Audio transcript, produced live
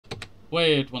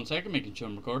Wait 1 second, making sure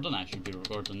I'm recording. I should be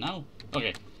recording now.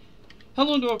 Okay.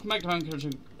 Hello and welcome back to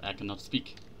Minecraft. I cannot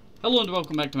speak. Hello and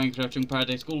welcome back to Minecraft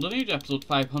Paradise Golden Age, episode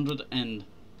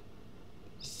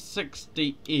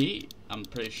 568. I'm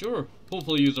pretty sure.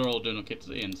 Hopefully you are all doing okay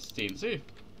today and staying safe.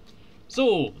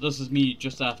 So, this is me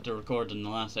just after recording the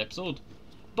last episode.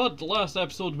 But the last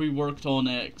episode we worked on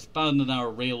expanding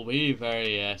our railway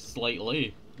very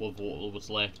slightly with what was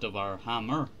left of our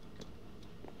hammer.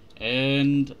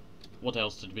 And what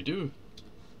else did we do?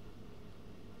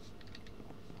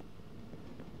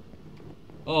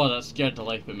 Oh, that scared the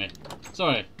life of me.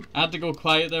 Sorry, I had to go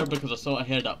quiet there because I thought I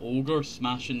heard an ogre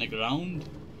smashing the ground.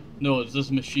 No, it's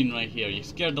this machine right here. You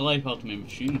scared the life out of me,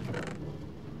 machine.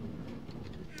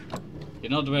 You're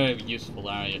not very useful,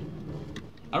 are you?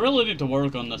 I really need to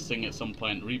work on this thing at some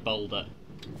point, rebuild it.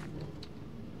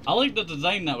 I like the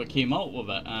design that we came out with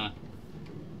it.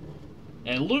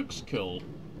 It looks cool,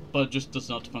 but it just does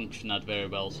not function that very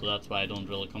well, so that's why I don't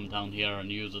really come down here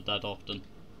and use it that often.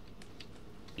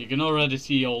 You can already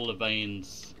see all the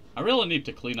veins. I really need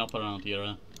to clean up around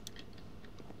here.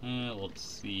 Let's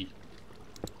see.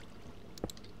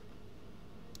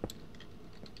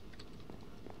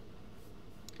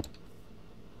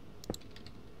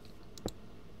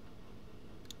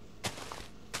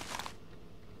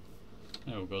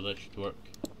 There we go, that should work.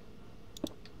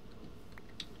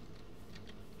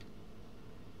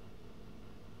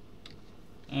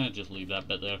 Just leave that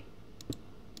bit there.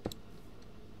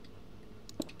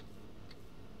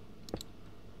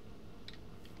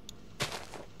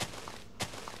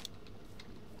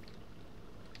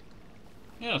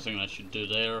 Yeah, I think I should do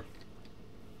there.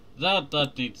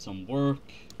 That needs some work.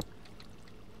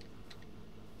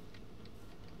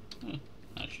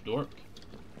 That should work.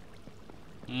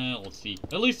 Let's see.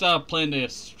 At least I have plenty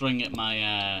of string at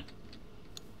my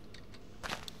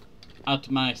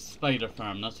spider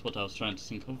farm. That's what I was trying to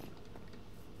think of.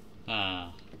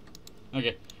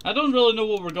 Okay. I don't really know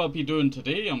what we're gonna be doing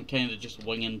today. I'm kinda just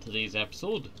winging today's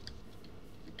episode.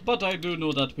 But I do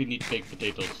know that we need baked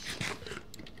potatoes.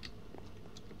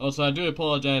 Also, I do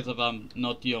apologize if I'm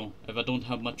not, if I don't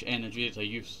have much energy as I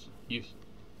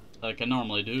like I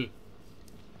normally do.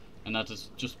 And that is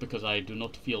just because I do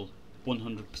not feel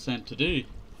 100% today.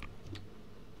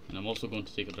 And I'm also going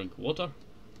to take a drink of water.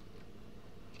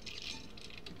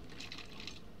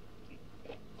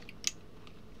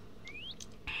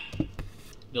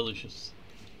 Delicious.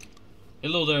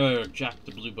 Hello there, Jack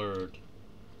the Bluebird.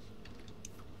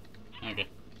 Okay.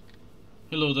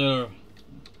 Hello there,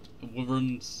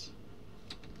 wyverns.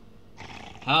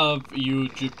 Have you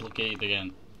duplicate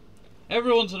again?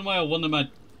 Every once in a while one of my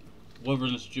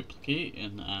wyverns duplicate,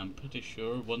 and I'm pretty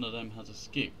sure one of them has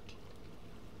escaped.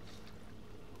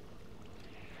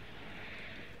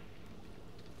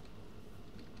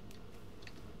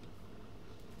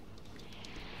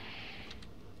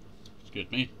 Excuse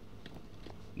me.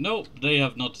 Nope, they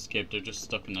have not escaped. They're just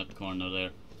stuck in that corner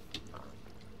there.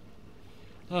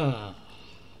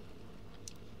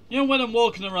 You know, when I'm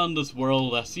walking around this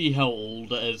world, I see how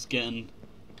old it is getting.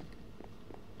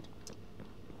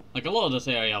 Like, a lot of this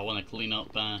area I want to clean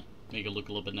up, make it look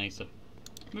a little bit nicer.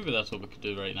 Maybe that's what we could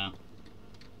do right now.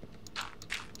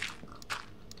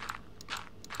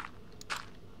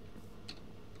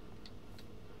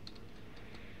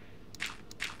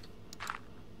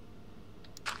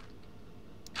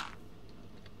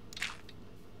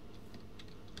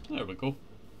 There we go.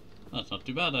 That's not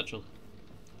too bad, actually.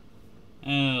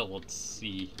 Let's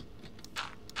see.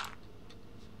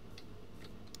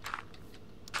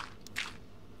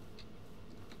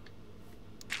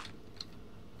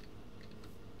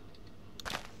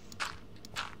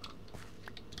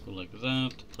 Go like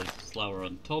that. Place the flower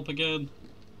on top again.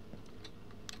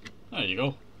 There you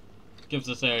go. Gives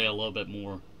this area a little bit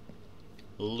more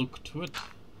look to it.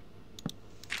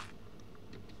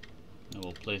 And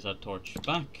we'll place that torch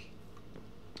back.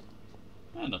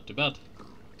 Not too bad.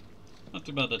 Not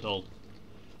too bad at all.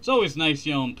 It's always nice,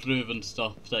 improving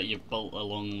stuff that you've built a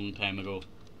long time ago.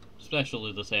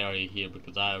 Especially this area here,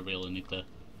 because I really need to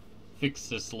fix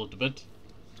this a little bit.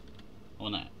 I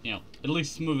wanna, at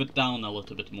least smooth it down a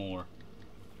little bit more.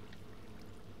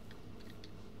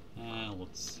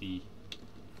 Let's see.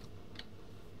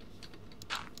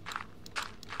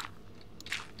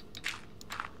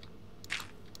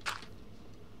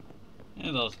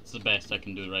 Yeah, that's the best I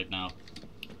can do right now.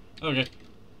 Okay.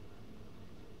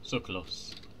 So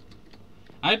close.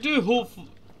 I do hope...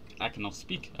 I cannot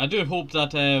speak. I do hope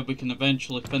that we can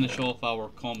eventually finish off our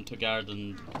come to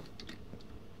garden...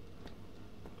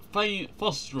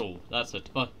 first row, that's it.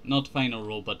 But not final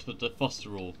row, but the first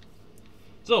row.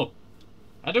 So,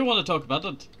 I do want to talk about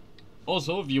it.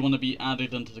 Also, if you want to be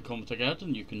added into the commenter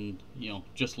garden, you can,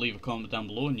 just leave a comment down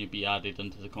below and you'll be added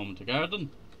into the commenter garden.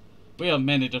 We have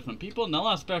many different people, and the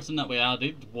last person that we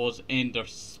added was Ender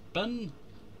Spin,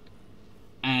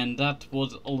 and that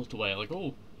was a little while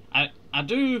ago. I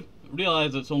do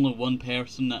realise it's only one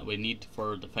person that we need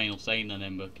for the final sign, and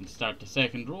then we can start the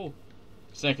second row.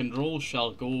 Second row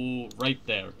shall go right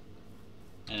there,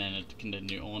 and then it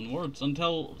continue onwards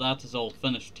until that is all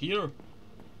finished here,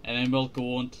 and then we'll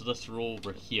go on to this row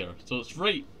over here. So it's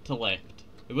right to left.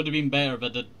 It would have been better if I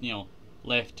did,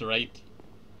 left to right,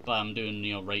 but I'm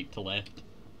doing, right to left.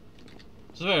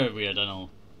 It's very weird, I know.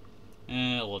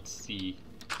 Let's see.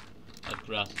 That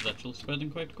grass is actually spreading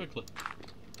quite quickly.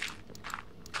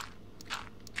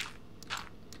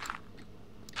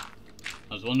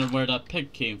 I was wondering where that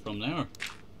pig came from there.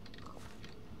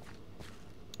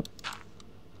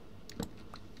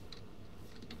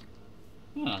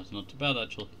 Yeah, that's not too bad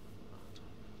actually.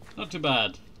 Not too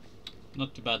bad.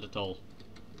 Not too bad at all.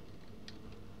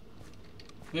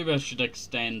 Maybe I should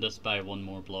extend this by one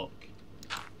more block.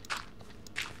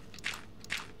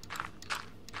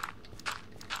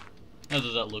 How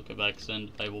does that look if I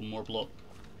extend by one more block?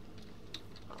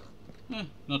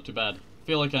 Not too bad. I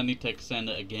feel like I need to extend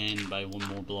it again by one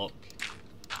more block.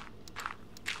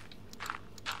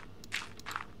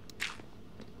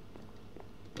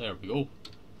 There we go.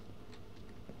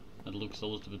 That looks a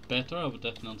little bit better, I would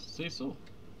definitely say so.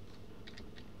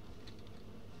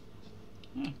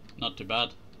 Not too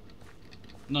bad.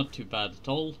 Not too bad at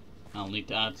all. I'll need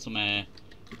to add some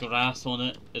grass on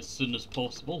it as soon as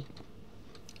possible.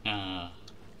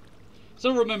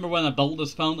 So remember when I built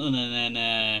this fountain and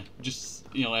then just,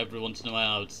 every once in a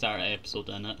while I would start an episode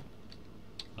in it.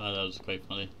 That was quite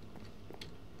funny.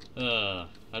 I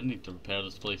need to repair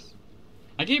this place.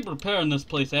 I keep repairing this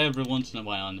place every once in a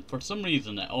while, and for some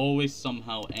reason it always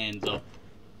somehow ends up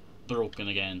broken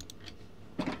again.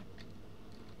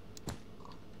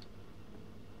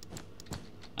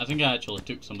 I think I actually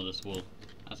took some of this wool.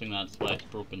 I think that's why it's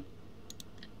broken.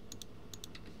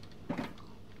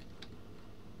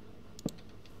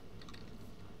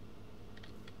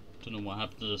 Don't know what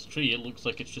happened to this tree, it looks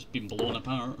like it's just been blown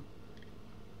apart.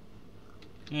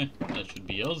 That should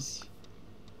be us.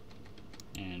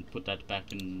 And put that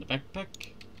back in the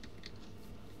backpack.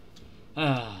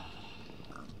 Yeah,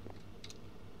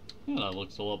 that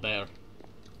looks a lot better.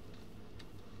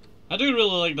 I do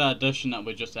really like that addition that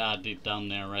we just added down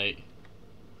there, right?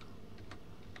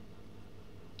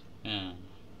 Yeah.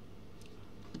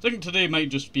 I think today might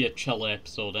just be a chill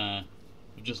episode, of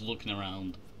just looking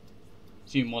around.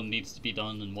 Seeing what needs to be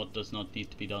done and what does not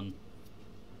need to be done.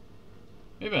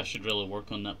 Maybe I should really work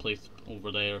on that place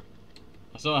over there.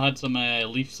 I saw I had some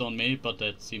leaves on me, but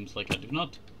it seems like I do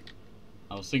not.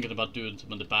 I was thinking about doing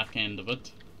some of the back end of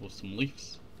it with some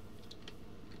leaves.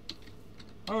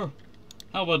 Or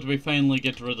how about we finally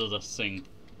get rid of this thing?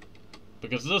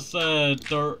 Because this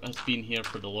dirt has been here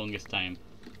for the longest time.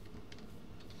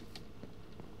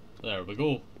 There we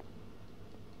go.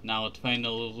 Now it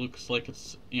finally looks like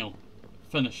it's,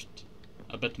 finished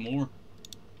a bit more.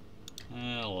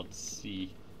 Let's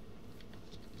see.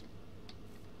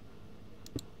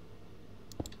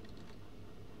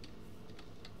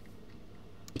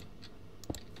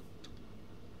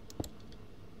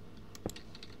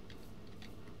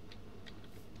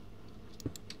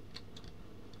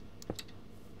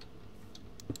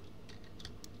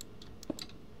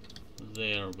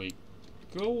 There we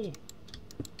go.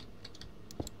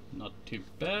 Not too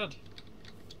bad.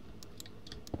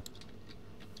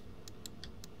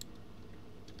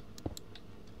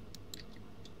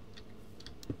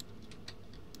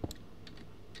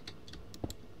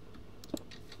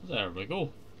 There we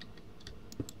go.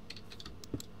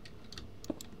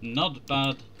 Not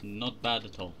bad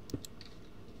at all.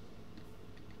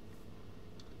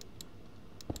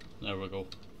 There we go.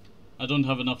 I don't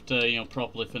have enough to,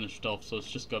 properly finish it off, so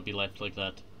it's just gotta be left like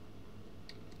that.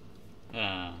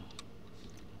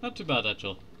 Not too bad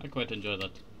actually. I quite enjoy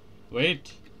that.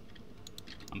 Wait.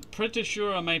 I'm pretty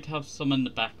sure I might have some in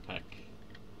the backpack.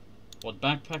 What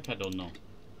backpack? I don't know.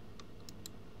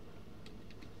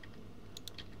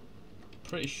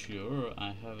 Pretty sure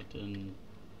I have it in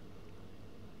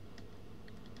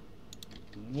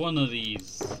one of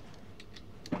these.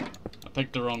 I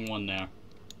picked the wrong one there.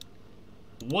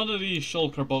 One of these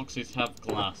shulker boxes have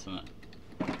glass in it.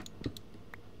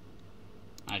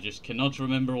 I just cannot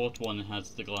remember what one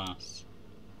has the glass.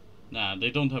 Nah,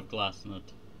 they don't have glass in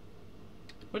it.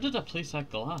 Where did I place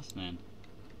that glass, man?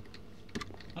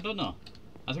 I don't know.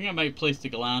 I think I might place the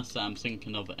glass that I'm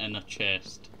thinking of in a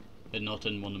chest, and not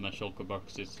in one of my shulker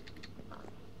boxes.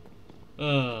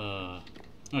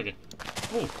 Okay.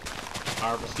 Oh,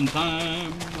 harvesting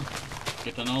time!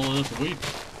 Getting all of this wheat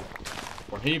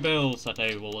for hay bales that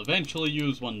I will eventually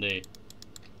use one day.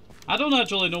 I don't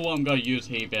actually know what I'm gonna use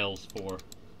hay bales for.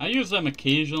 I use them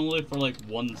occasionally for like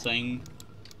one thing.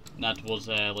 That was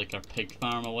like our pig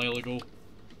farm a while ago.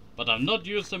 But I've not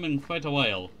used them in quite a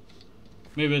while.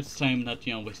 Maybe it's time that,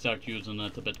 you know, we start using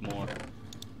it a bit more.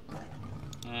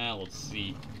 Let's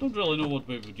see. Don't really know what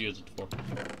we would use it for.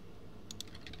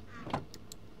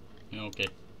 Okay.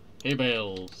 Hay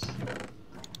bales.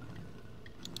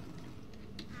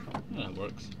 Yeah, that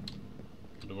works.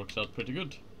 It works out pretty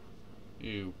good.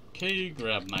 Okay,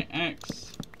 grab my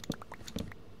axe.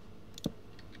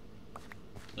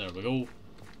 There we go.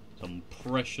 Some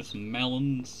precious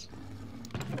melons.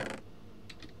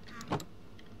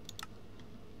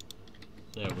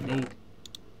 There we go.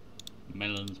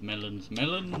 Melons, melons,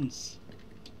 melons.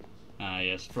 Ah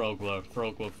yes, frogwort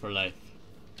for life.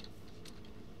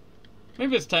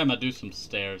 Maybe it's time I do some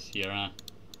stairs here, huh?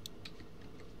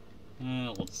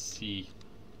 Let's see.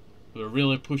 We're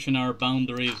really pushing our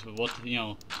boundaries with what, you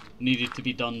know, needed to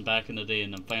be done back in the day,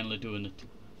 and I'm finally doing it.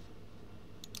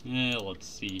 Let's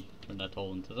see. Turn that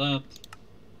all into that.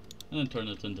 And then turn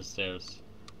it into stairs.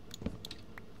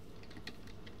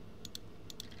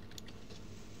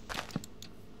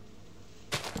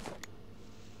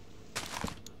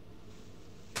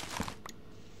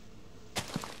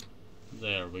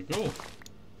 There we go.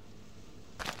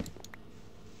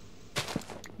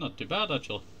 Not too bad,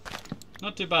 actually.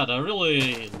 Not too bad. I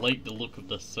really like the look of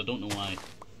this. I don't know why.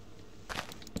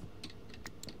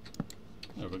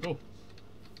 There we go.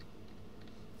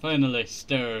 Finally,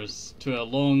 stairs to a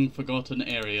long forgotten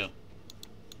area.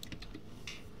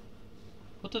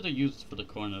 What did I use for the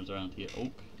corners around here?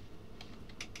 Oak.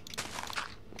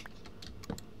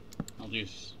 I'll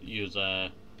use these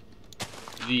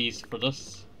for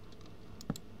this.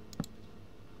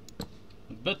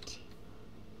 A bit.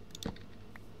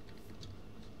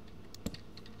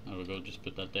 There we go, just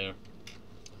put that there.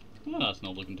 Oh, that's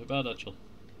not looking too bad, actually.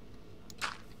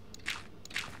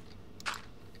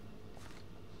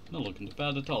 Not looking too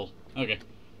bad at all. Okay.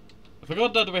 I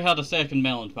forgot that we had a second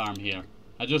melon farm here.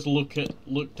 I just looked at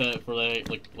it for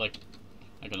like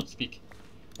I cannot speak.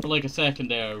 For like a second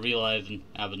there, realizing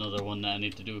I have another one that I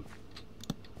need to do.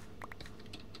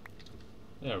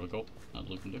 There we go. Not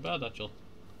looking too bad, actually.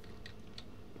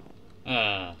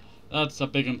 That's a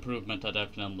big improvement, I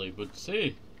definitely would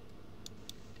say.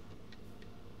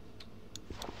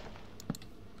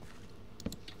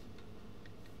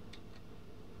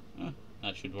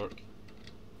 That should work.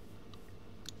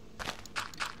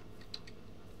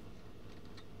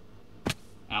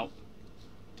 Ow.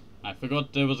 I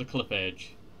forgot there was a cliff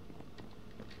edge.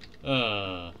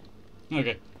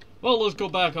 Okay. Well, let's go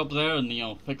back up there and, you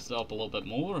know, fix it up a little bit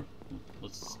more.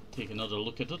 Let's take another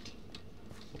look at it.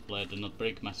 Hopefully I did not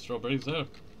break my strawberries there.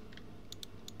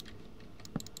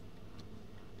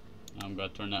 I'm going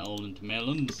to turn that all into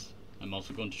melons. I'm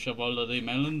also going to shove all of the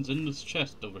melons in this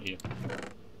chest over here.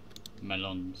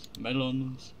 Melons,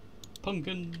 melons,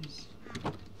 pumpkins.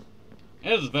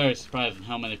 It is very surprising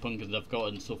how many pumpkins I've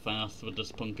gotten so fast with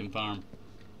this pumpkin farm.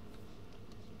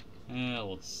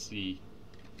 Let's see.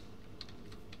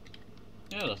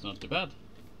 Yeah, that's not too bad.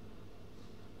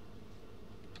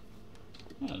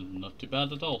 Yeah, not too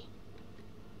bad at all.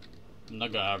 I'm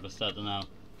not gonna harvest that now.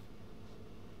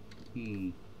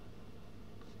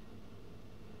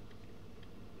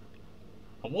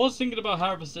 I was thinking about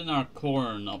harvesting our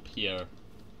corn up here.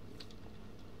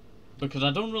 Because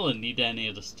I don't really need any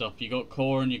of the stuff. You got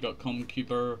corn, you got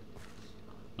cucumber.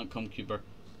 Not cucumber.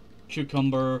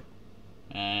 Cucumber.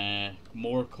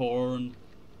 More corn.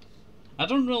 I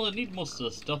don't really need most of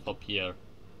the stuff up here.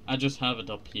 I just have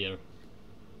it up here.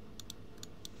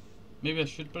 Maybe I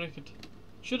should break it.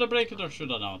 Should I break it or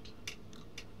should I not?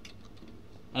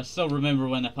 I still remember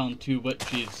when I found two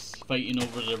witches fighting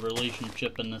over the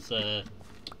relationship in this,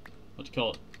 what do you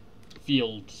call it?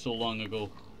 Field so long ago.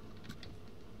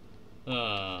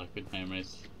 Good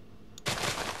memories.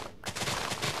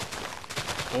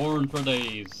 Corn for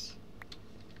days.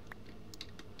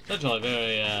 It's actually a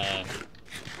very,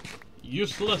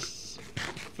 useless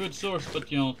food source,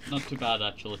 but, you know, not too bad,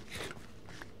 actually.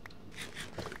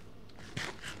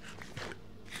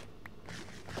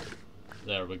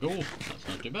 There we go. That's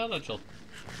not too bad, actually.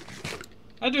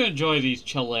 I do enjoy these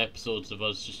chill episodes of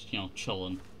us just, you know,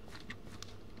 chilling.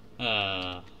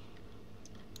 I'll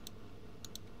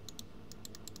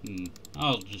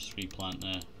just replant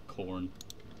the corn.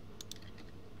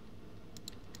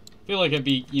 Feel like it'd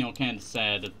be, you know, kind of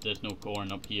sad if there's no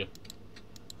corn up here.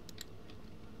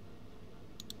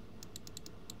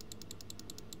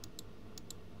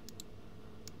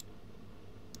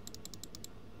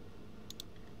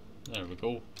 There we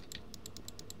go.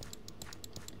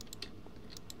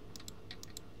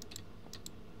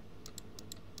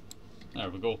 There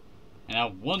we go. And now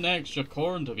 1 extra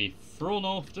corn to be thrown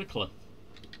off the cliff.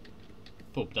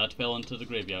 Poop, that fell into the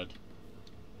graveyard.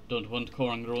 Don't want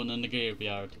corn growing in the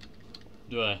graveyard.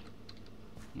 Do I?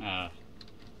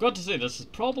 Got to say, this is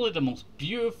probably the most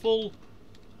beautiful,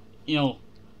 you know,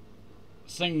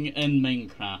 thing in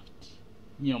Minecraft.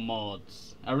 You know,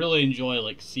 mods. I really enjoy,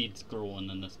 like, seeds growing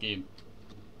in this game.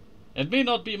 It may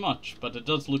not be much, but it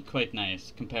does look quite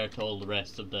nice compared to all the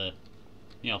rest of the,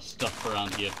 you know, stuff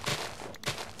around here.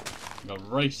 Got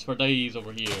rice for days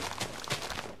over here.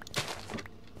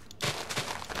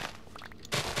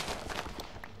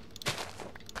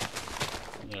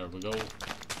 There we go.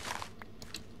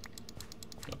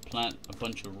 Got plant a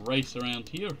bunch of rice around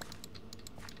here.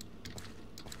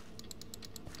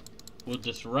 With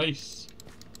this rice,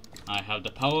 I have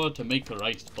the power to make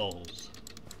rice balls.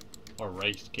 Or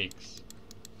rice cakes.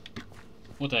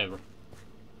 Whatever.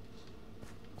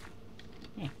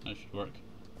 Yeah, that should work.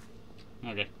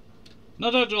 Okay.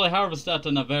 Not actually harvested that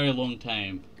in a very long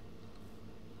time.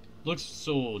 Looks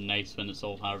so nice when it's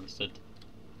all harvested.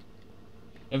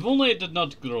 If only it did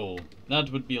not grow.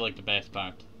 That would be like the best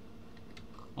part.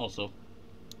 Also,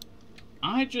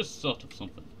 I just thought of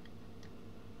something.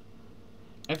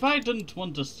 If I didn't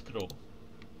want this to grow,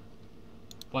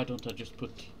 why don't I just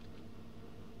put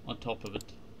on top of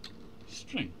it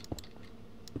string?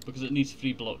 Because it needs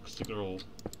 3 blocks to grow.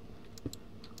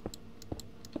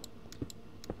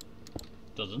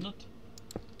 Doesn't it?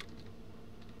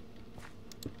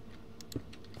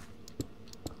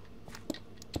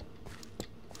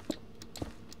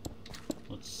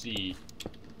 Let's see.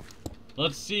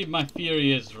 Let's see if my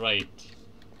theory is right.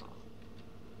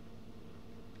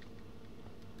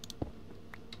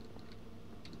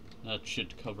 That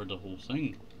should cover the whole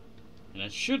thing. And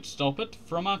it should stop it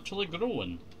from actually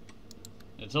growing.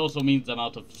 It also means I'm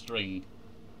out of string.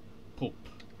 Poop.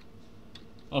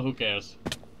 Oh, who cares?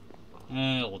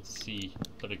 Let's see.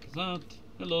 Break that.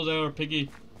 Hello there, piggy.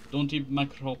 Don't eat my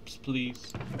crops,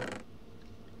 please.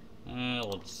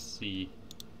 Let's see.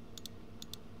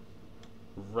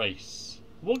 Rice.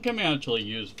 What can we actually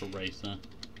use for rice, huh?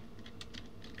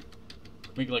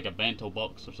 Make like a bento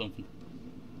box or something.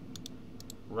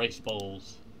 Rice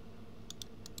balls.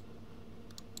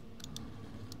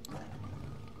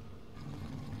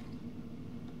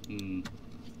 Can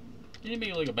you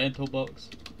make like a bento box?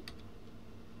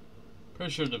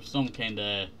 Pretty sure there's some kind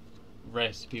of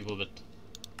recipe with it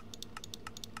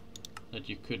that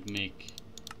you could make.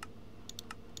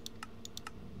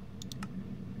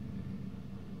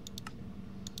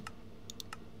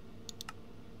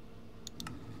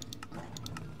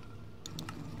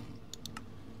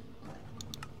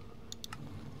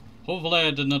 Hopefully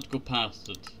I did not go past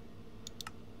it.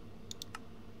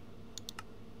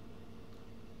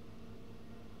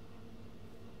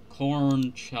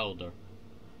 Corn chowder.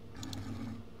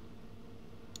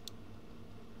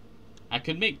 I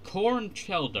could make corn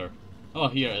chowder. Oh,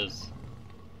 here it is.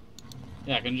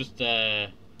 Yeah, I can just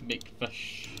make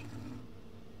fish.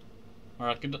 Or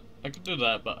I could do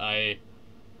that, but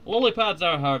lily pads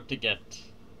are hard to get.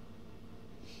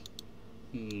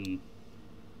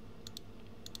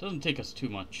 Doesn't take us too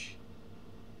much.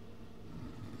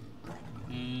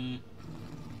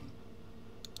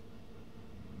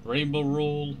 Rainbow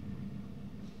roll.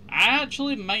 I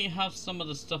actually might have some of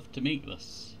the stuff to make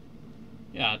this.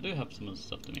 Yeah, I do have some of the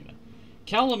stuff to make that.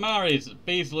 Calamari is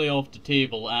basically off the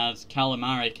table, as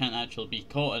calamari can't actually be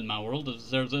caught in my world, as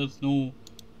there's no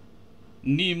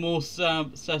Nemo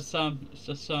sashimi.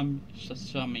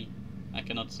 I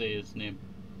cannot say his name.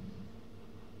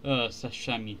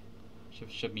 Sashimi.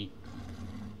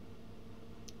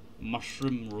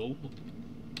 Mushroom roll?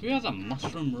 Who has a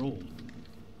mushroom roll?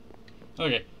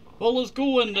 Okay, well let's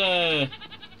go and I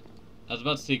was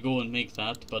about to say go and make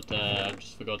that, but I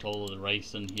just forgot all of the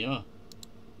rice in here.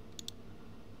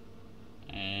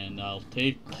 And I'll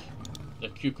take the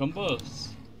cucumbers.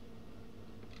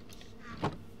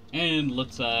 And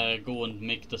let's go and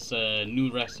make this new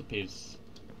recipes.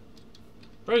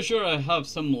 Pretty sure I have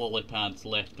some lily pads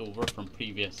left over from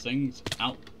previous things.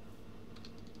 Ow.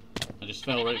 I just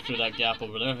fell right through that gap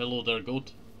over there. Hello there,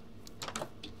 goat.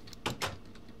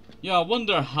 Yeah, I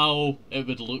wonder how it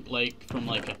would look like from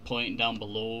like a point down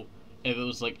below. If it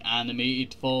was like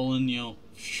animated falling, you know,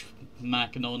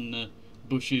 smacking on the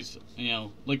bushes, you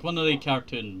know, like one of the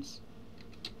cartoons.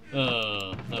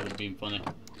 That would have been funny.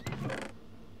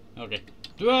 Okay.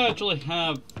 Do I actually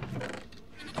have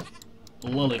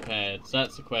lily pads?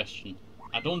 That's the question.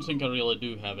 I don't think I really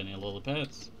do have any lily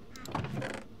pads.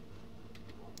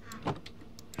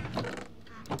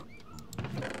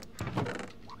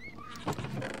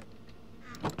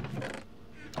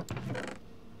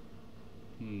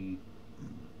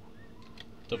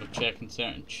 checking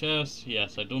certain chests.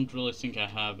 Yes, I don't really think I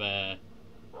have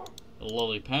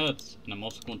lily pads, and I'm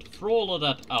also going to throw all of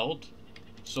that out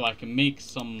so I can make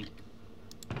some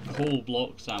coal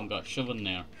blocks that I've got shoving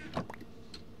there.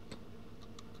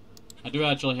 I do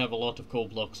actually have a lot of coal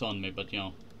blocks on me, but you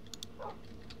know,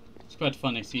 it's quite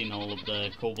funny seeing all of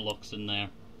the coal blocks in there.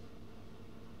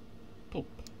 Poop.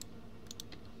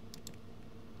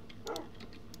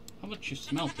 How much you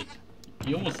smelted?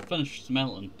 You almost finished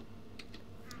smelting.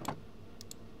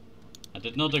 I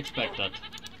did not expect that.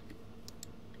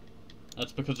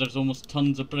 That's because there's almost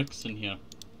tons of bricks in here.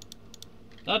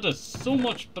 That is so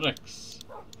much bricks.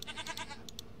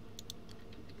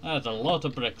 That's a lot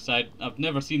of bricks. I've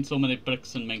never seen so many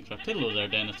bricks in Minecraft. Hello there,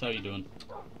 Dennis. How you doing?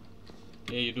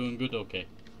 Yeah, you doing good? Okay.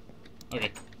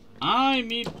 Okay. I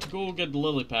need to go get the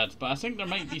lily pads, but I think there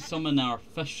might be some in our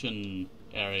fishing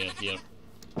area here.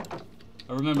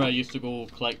 I remember I used to go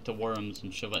collect the worms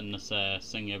and shove it in this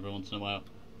thing every once in a while.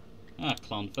 Ah,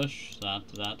 clownfish.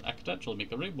 That. I could actually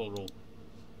make a rainbow roll.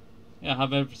 Yeah, I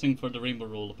have everything for the rainbow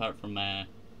roll apart from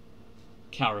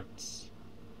carrots.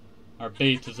 Our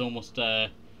bait is almost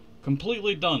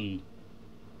completely done.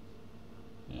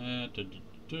 I'm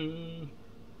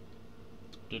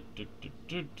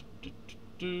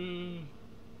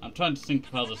trying to think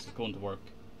of how this is going to work.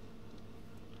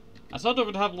 I thought I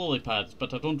would have lily pads,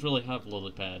 but I don't really have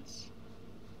lily pads.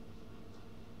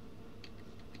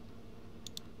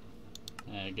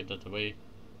 Get that away.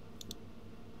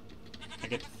 I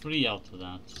get 3 out of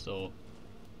that, so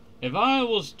if I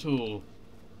was to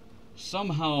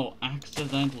somehow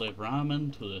accidentally ram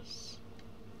into this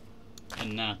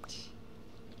and that,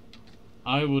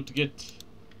 I would get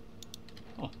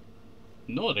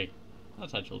nori.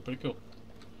 That's actually pretty cool.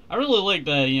 I really like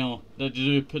that, you know, that they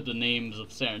do put the names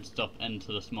of certain stuff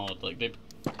into this mod. Like they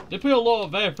put a lot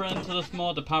of effort into this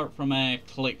mod apart from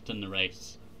collecting the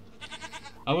rice.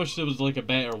 I wish there was like a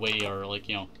better way, or like,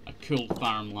 you know, a cool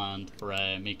farmland for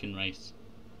making rice.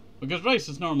 Because rice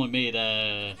is normally made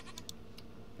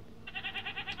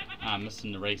I'm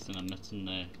missing the rice and I'm missing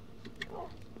the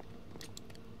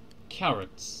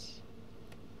carrots.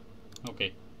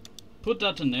 Okay. Put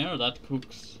that in there, that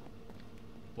cooks.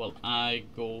 Well, I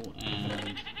go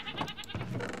and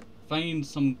find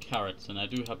some carrots, and I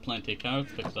do have plenty of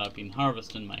carrots because I've been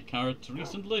harvesting my carrots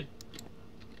recently.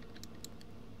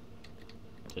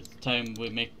 It's time we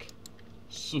make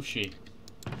sushi.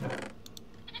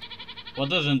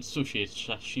 What isn't sushi? It's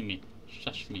sashimi.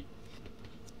 Sashimi.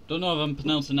 Don't know if I'm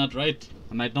pronouncing that right.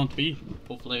 I might not be.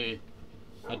 Hopefully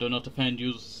I do not offend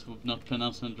you who've not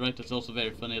pronouncing it right. It's also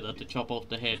very funny that they chop off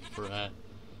the head for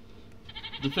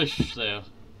the fish there.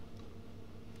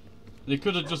 They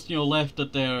could have just, you know, left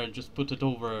it there and just put it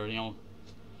over, you know.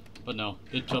 But no,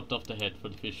 they chopped off the head for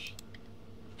the fish.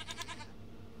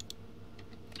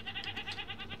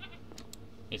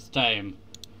 It's time.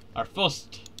 Our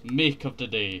first make of the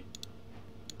day.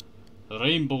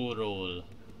 Rainbow roll.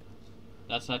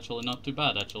 That's actually not too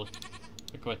bad, actually.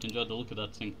 I quite enjoyed the look of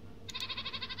that thing.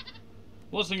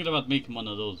 I was thinking about making one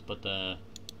of those, but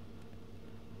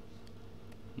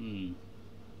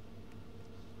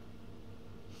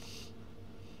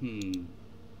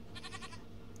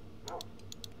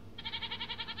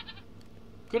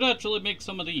Could actually make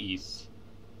some of these.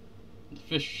 The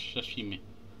fish sashimi.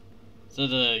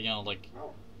 Instead of, you know, like,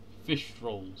 fish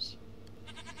rolls.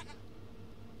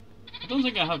 I don't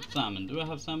think I have salmon. Do I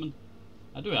have salmon?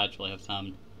 I do actually have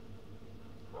salmon.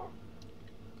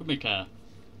 Could make a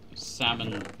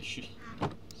salmon fish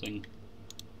thing.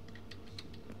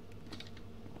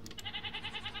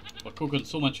 We're cooking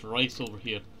so much rice over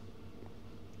here.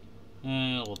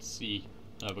 Let's see.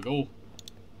 There we go.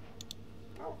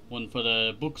 One for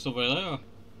the books over there.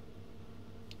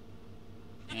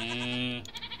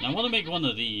 I want to make one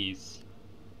of these.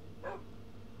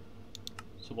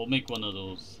 So we'll make one of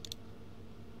those.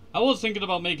 I was thinking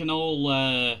about making all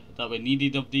that we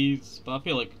needed of these, but I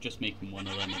feel like just making one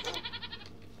of them is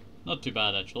not too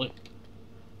bad actually.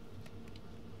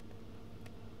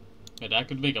 Wait, I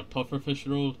could make a pufferfish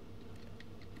roll.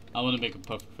 I want to make a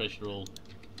pufferfish roll.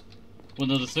 One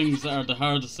of the things that are the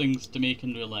hardest things to make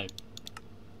in real life.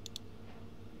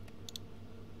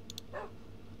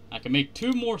 I can make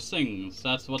 2 more things.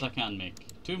 That's what I can make.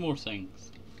 2 more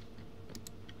things.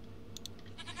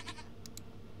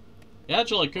 It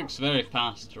actually cooks very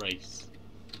fast rice.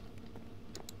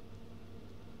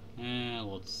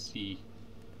 Let's see.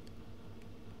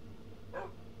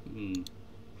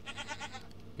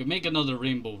 We make another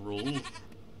rainbow roll.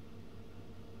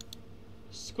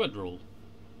 Squid roll.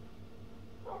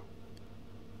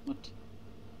 What?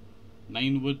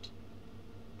 Minewood.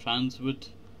 Transwood.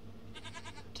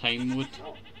 Timewood.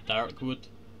 dark wood,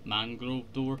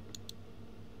 mangrove door.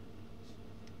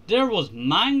 There was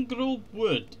mangrove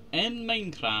wood in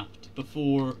Minecraft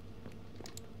before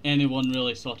anyone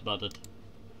really thought about it.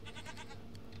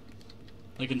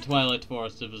 Like in Twilight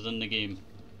Forest, it was in the game.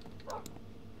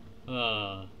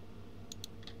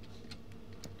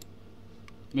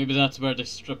 Maybe that's where they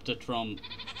stripped it from.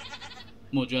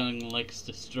 Mojang likes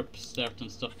to strip certain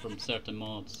stuff from certain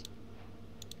mods.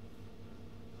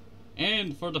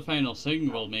 And for the final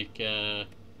thing, we'll make I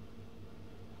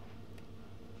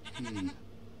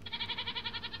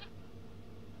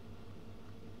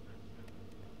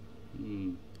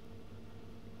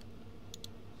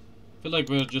feel like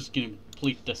we're just gonna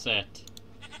complete the set.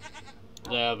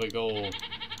 There we go.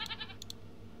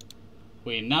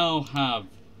 We now have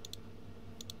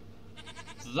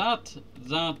that.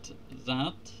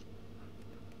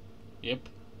 Yep.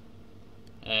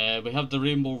 We have the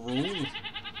rainbow roll.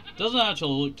 Doesn't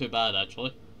actually look too bad,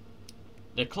 actually.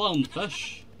 The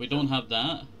clownfish, we don't have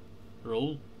that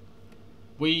roll.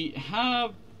 We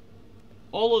have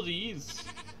all of these.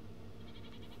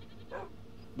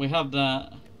 We have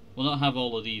that. We'll not have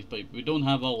all of these, but we don't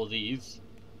have all of these.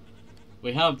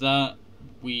 We have that.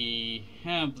 We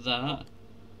have that.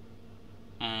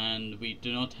 And we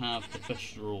do not have the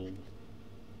fish roll.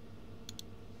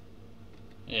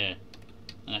 Yeah.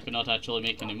 And I cannot actually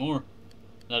make any more.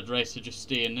 That rice will just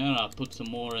stay in there. I'll put some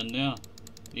more in there.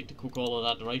 Need to cook all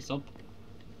of that rice up.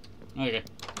 Okay.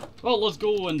 Well, let's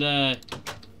go and I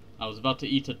was about to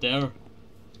eat it there.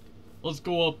 Let's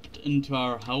go up into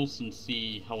our house and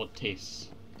see how it tastes.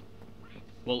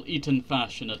 We'll eat in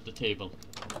fashion at the table.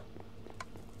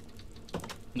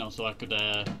 No, so I could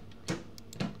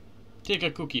take a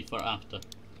cookie for after.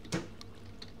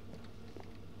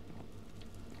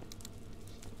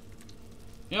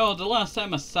 You know, the last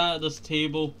time I sat at this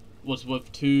table was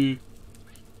with two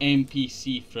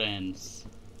NPC friends.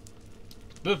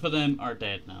 Both of them are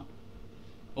dead now.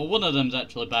 Well, one of them's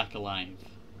actually back alive.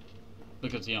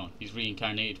 Because, you know, he's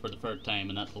reincarnated for the third time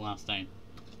and that's the last time.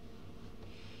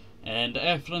 And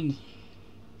Efren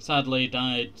sadly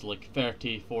died like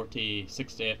 30, 40,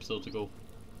 60 episodes ago.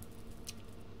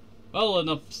 Well,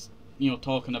 enough, you know,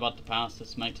 talking about the past.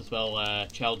 This might as well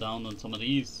chow down on some of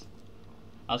these.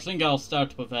 I think I'll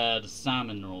start with the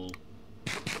salmon roll.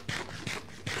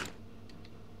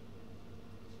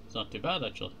 It's not too bad,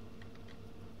 actually.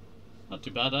 Not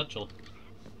too bad, actually.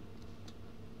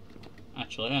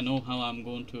 Actually, I know how I'm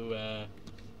going to,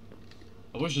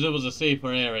 I wish there was a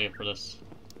safer area for this.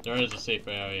 There is a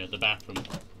safer area, the bathroom.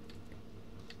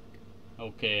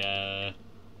 Okay,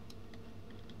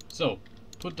 so,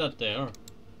 put that there.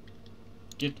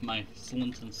 Get my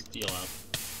flint and steel out.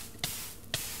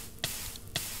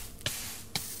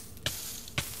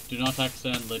 Do not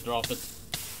accidentally drop it.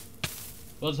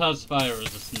 What has fire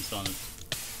resistance on it?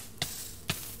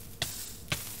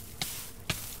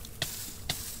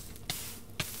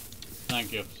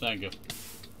 Thank you, thank you.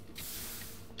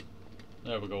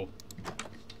 There we go.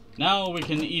 Now we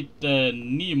can eat the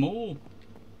Nemo.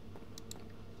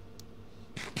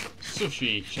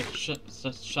 Sushi,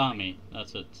 sashimi,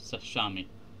 that's it, sashimi,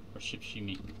 or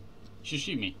shishimi.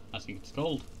 Shishimi, I think it's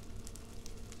called.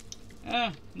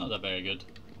 Not that very good.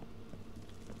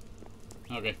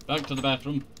 Okay, back to the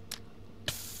bathroom.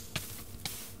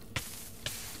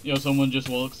 You know, someone just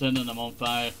walks in and I'm on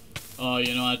fire. Oh,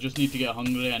 you know, I just need to get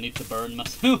hungry, I need to burn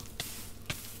myself.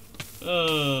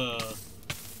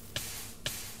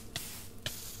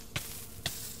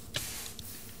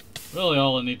 Really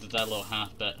all I need is that little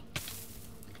half bit.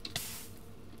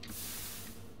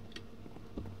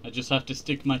 I just have to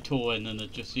stick my toe in and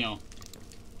it just, you know,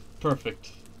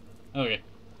 perfect. Okay.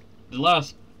 The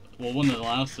last, well, one of the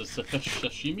last is the fish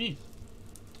sashimi.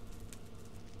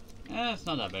 It's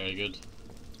not that very good.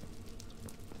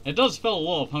 It does fill a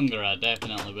lot of hunger, I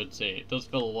definitely would say. It does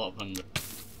fill a lot of hunger.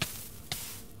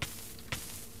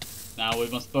 Now we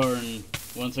must burn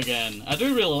once again. I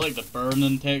do really like the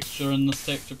burning texture in this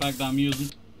texture pack that I'm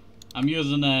using. I'm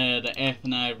using the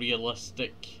F&I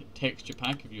Realistic texture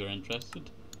pack if you're interested.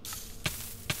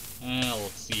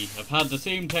 Let's see. I've had the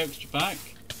same texture pack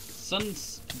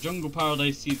since Jungle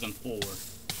Paradise Season 4.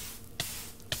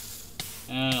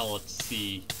 Let's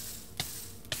see.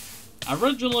 I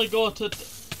originally got it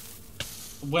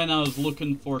when I was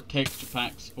looking for texture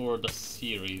packs for the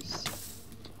series.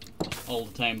 All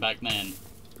the time back then.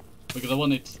 Because I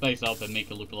wanted to spice it up and make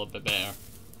it look a little bit better.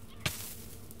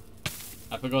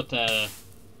 I forgot to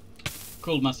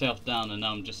cool myself down and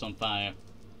now I'm just on fire.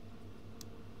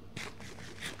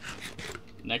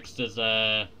 Next is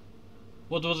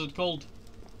what was it called?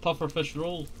 Pufferfish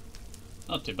roll.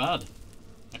 Not too bad.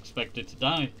 Expected to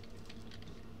die.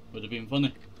 Would have been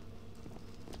funny.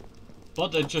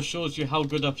 But it just shows you how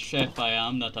good of a chef I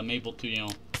am, that I'm able to, you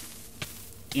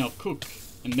know, cook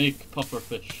and make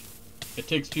pufferfish. It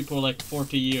takes people like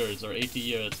 40 years or 80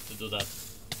 years to do that.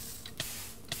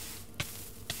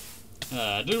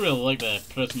 I do really like the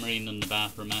prismarine in the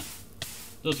bathroom, It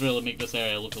does really make this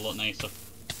area look a lot nicer.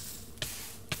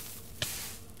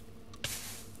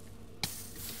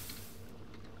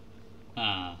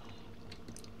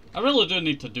 I really do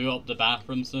need to do up the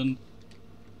bathroom soon.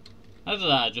 After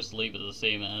that, I just leave it the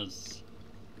same as.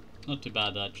 Not too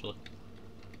bad, actually.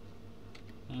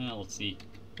 Let's see.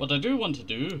 What I do want to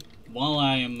do, while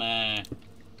I am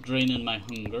draining my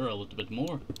hunger a little bit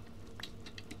more,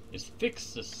 is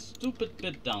fix this stupid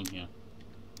bit down here.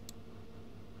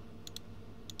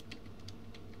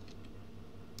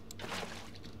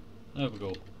 There we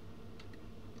go.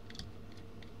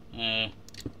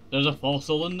 There's a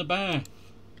fossil in the bath.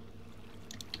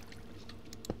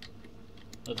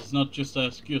 That is not just an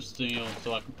excuse to, you know,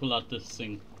 so I can pull out this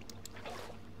thing.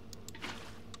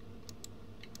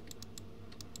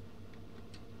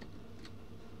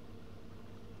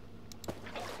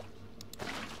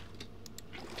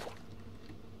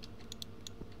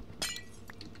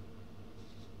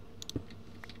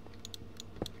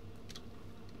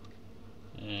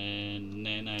 And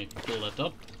then I fill it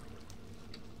up.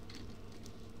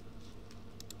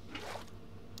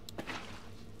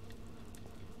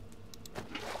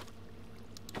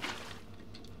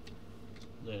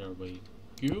 There we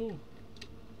go.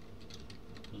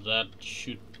 That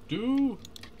should do,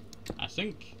 I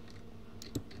think.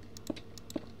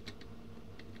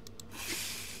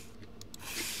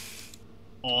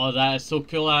 Oh, that is so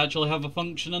cool. I actually have a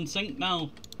functioning sink now.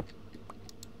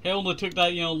 It only took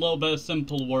that, you know, a little bit of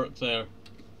simple work there.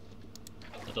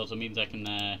 That also means I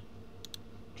can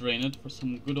drain it for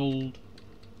some good old...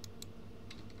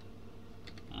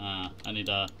 I need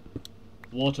a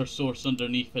water source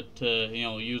underneath it to, you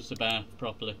know, use the bath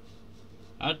properly.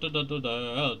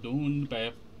 Doing the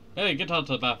bath. Hey, get out of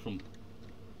the bathroom.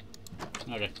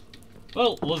 Okay.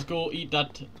 Well, let's go eat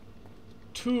that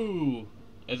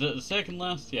is it the second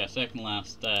last? Yeah, second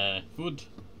last food.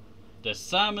 The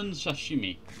salmon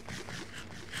sashimi.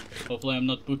 Hopefully I'm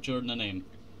not butchering the name.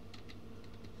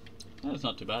 That's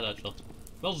not too bad, actually.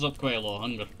 Builds up quite a lot of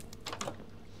hunger.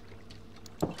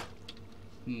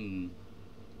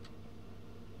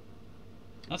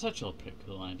 That's actually a pretty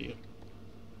cool idea.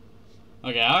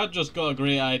 Okay, I've just got a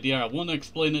great idea. I won't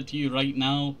explain it to you right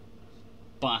now,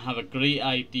 but I have a great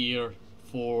idea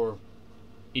for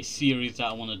a series that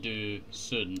I want to do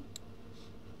soon.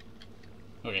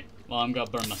 Okay, well, I'm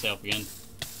gonna burn myself again.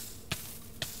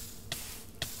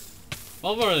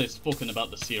 Well, I've already spoken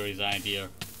about the series idea.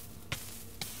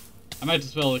 I might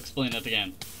as well explain it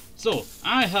again. So,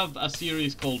 I have a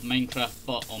series called Minecraft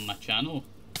But on my channel.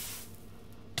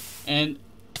 And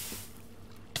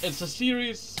it's a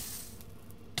series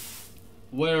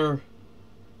where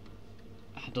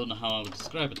I don't know how I would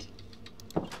describe it.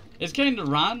 It's kind of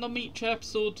random each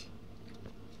episode.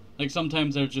 Like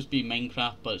sometimes there'll just be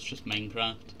Minecraft, but it's just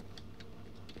Minecraft.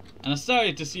 And I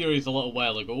started the series a little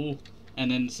while ago,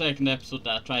 and in the second episode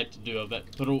that I tried to do a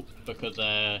bit broke because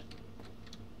the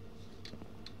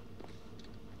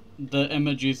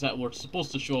images that were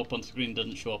supposed to show up on screen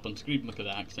didn't show up on screen because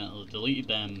I accidentally deleted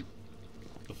them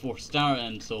before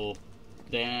starting, so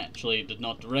they actually did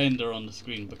not render on the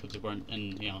screen because they weren't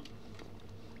in, you know,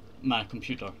 my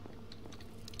computer.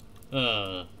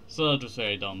 So that was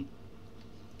very dumb.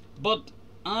 But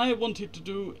I wanted to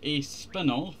do a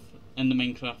spin-off in the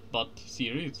Minecraft But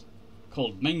series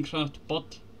called Minecraft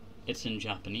But It's in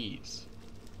Japanese.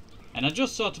 And I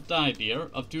just thought of the idea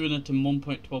of doing it in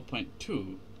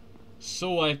 1.12.2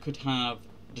 so I could have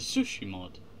the sushi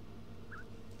mod.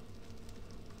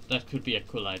 That could be a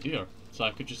cool idea. So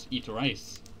I could just eat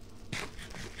rice.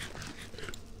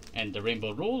 And the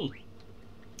rainbow roll.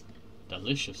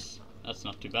 Delicious. That's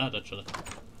not too bad, actually.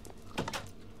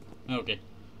 Okay.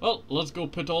 Well, let's go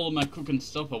put all of my cooking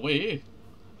stuff away.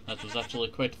 That was actually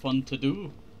quite fun to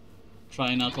do.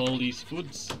 Trying out all these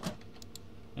foods.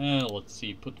 Let's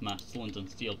see. Put my flint and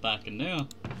steel back in there.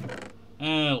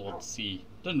 Let's see.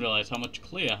 Didn't realize how much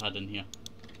clay I had in here.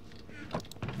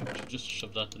 Should just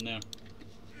shove that in there.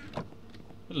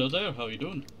 Hello there, how are you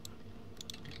doing?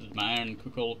 Did my iron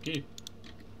cook all okay?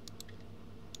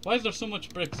 Why is there so much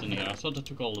bricks in here? I thought I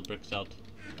took all the bricks out.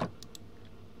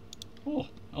 Oh,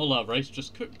 all that rice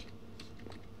just cooked.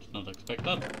 Did not expect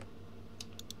that.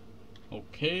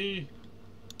 Okay.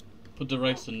 Put the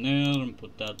rice in there and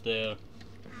put that there.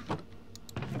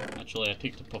 Actually, I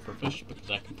take the puffer fish because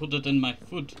I can put it in my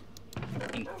food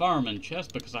and farming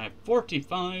chest because I have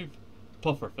 45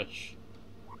 pufferfish.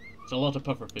 It's a lot of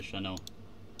pufferfish, I know.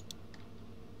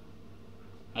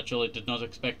 Actually, did not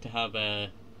expect to have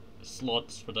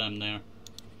slots for them there.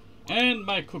 And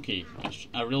my cookie.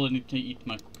 I really need to eat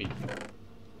my cookie.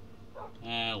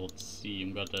 Let's see,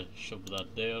 I'm gonna shove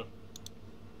that there.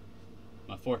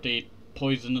 My 48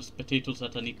 poisonous potatoes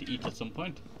that I need to eat at some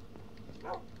point.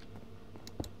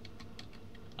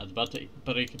 I was about to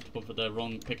break it over the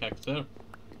wrong pickaxe there.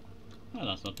 Well,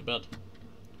 that's not too bad.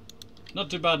 Not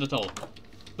too bad at all.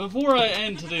 Before I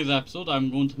end today's episode,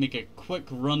 I'm going to make a quick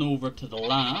run over to the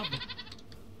lab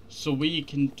so we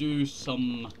can do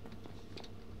some...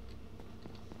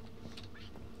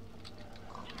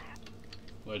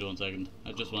 Wait 1 second.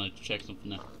 I just wanted to check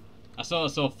something there. I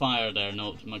saw fire there.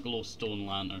 No, it's my glowstone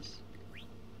lanterns.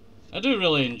 I do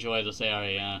really enjoy this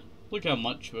area. Look how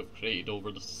much we've created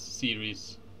over the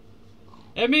series.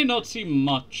 It may not seem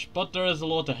much, but there is a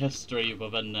lot of history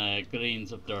within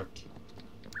grains of dirt.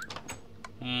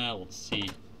 Let's see.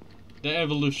 The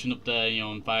evolution of the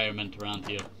environment around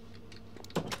here.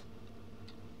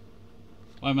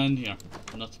 Why am I in here?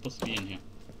 I'm not supposed to be in here.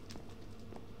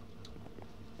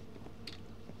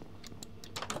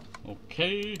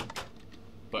 Okay.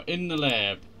 But in the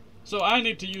lab. So I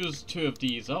need to use 2 of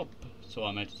these up. So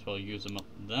I might as well use them up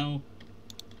now.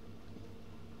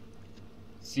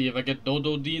 See if I get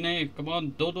Dodo DNA. Come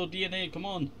on, Dodo DNA, come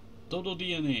on. Dodo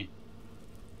DNA.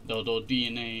 Dodo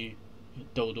DNA.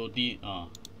 Dodo DNA.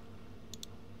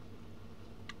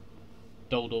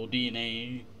 Dodo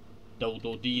DNA.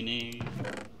 Dodo DNA.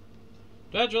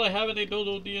 Do I actually have any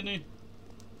Dodo DNA?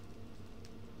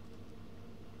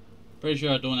 Pretty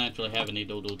sure I don't actually have any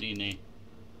Dodo DNA.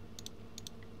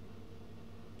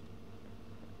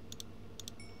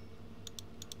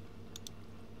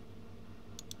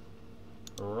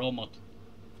 Romot.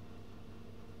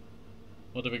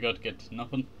 What have we got to get?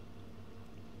 Nothing.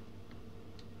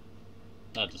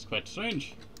 That is quite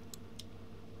strange.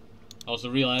 I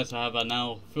also realised I have a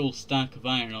now full stack of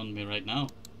iron on me right now.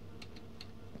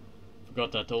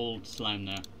 Forgot that old slime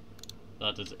there.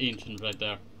 That is ancient right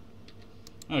there.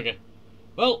 Okay.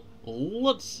 Well,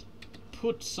 let's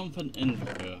put something in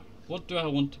here. What do I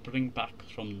want to bring back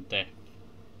from death?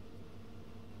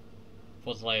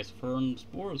 Fossilized fern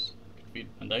spores. Feed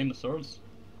my dinosaurs.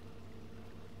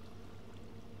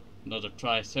 Another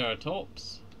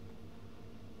Triceratops.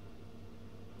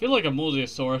 I feel like a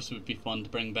Mosasaurus would be fun to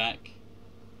bring back.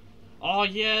 Oh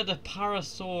yeah, the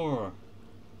Parasaur.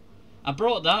 I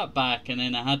brought that back and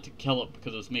then I had to kill it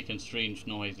because it was making strange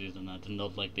noises and I did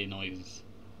not like the noises.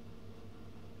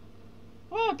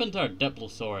 What happened to our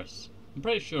Diplosaurus? I'm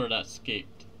pretty sure that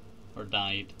escaped. Or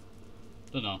died.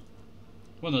 Don't know.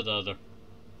 One or the other.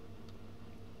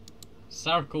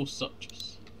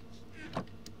 Sarcosuchus.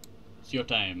 It's your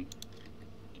time.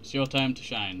 It's your time to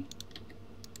shine.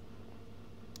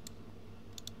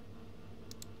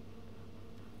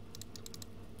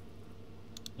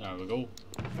 There we go.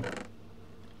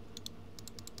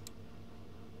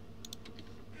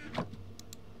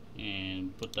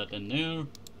 And put that in there.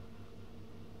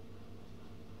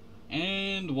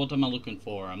 And what am I looking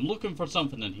for? I'm looking for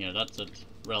something in here. That's it.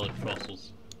 Relic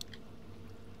fossils.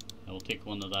 I will take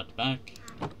one of that back.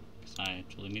 Because I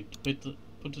actually need to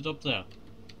put it up there.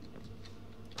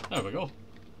 There we go.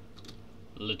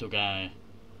 Little guy.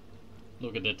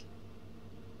 Look at it.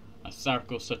 A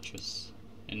Sarcosuchus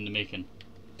in the making.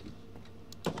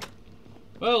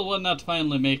 Well, when that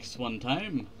finally makes one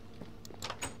time,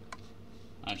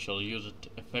 I shall use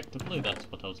it effectively. That's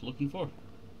what I was looking for.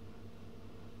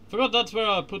 Forgot that's where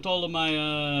I put all of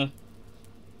my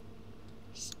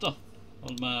stuff.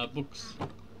 All my books.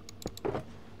 I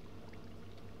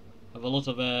have a lot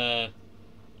of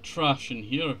trash in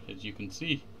here, as you can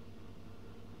see.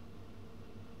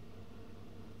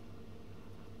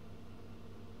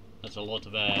 That's a lot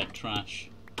of trash.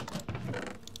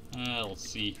 Let's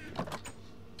see.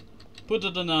 Put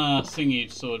it in a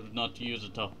thingy so it would not use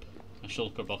it up. A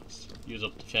shulker box. Use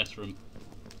up the chest room.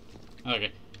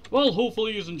 Okay. Well,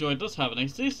 hopefully you enjoyed this. Have a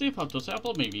nice day. Stay up to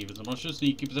apple. Maybe even some more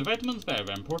sneak. Keep the vitamins very,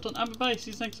 very important. And bye bye.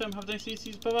 See you next time. Have a nice day.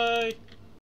 See you. Bye bye.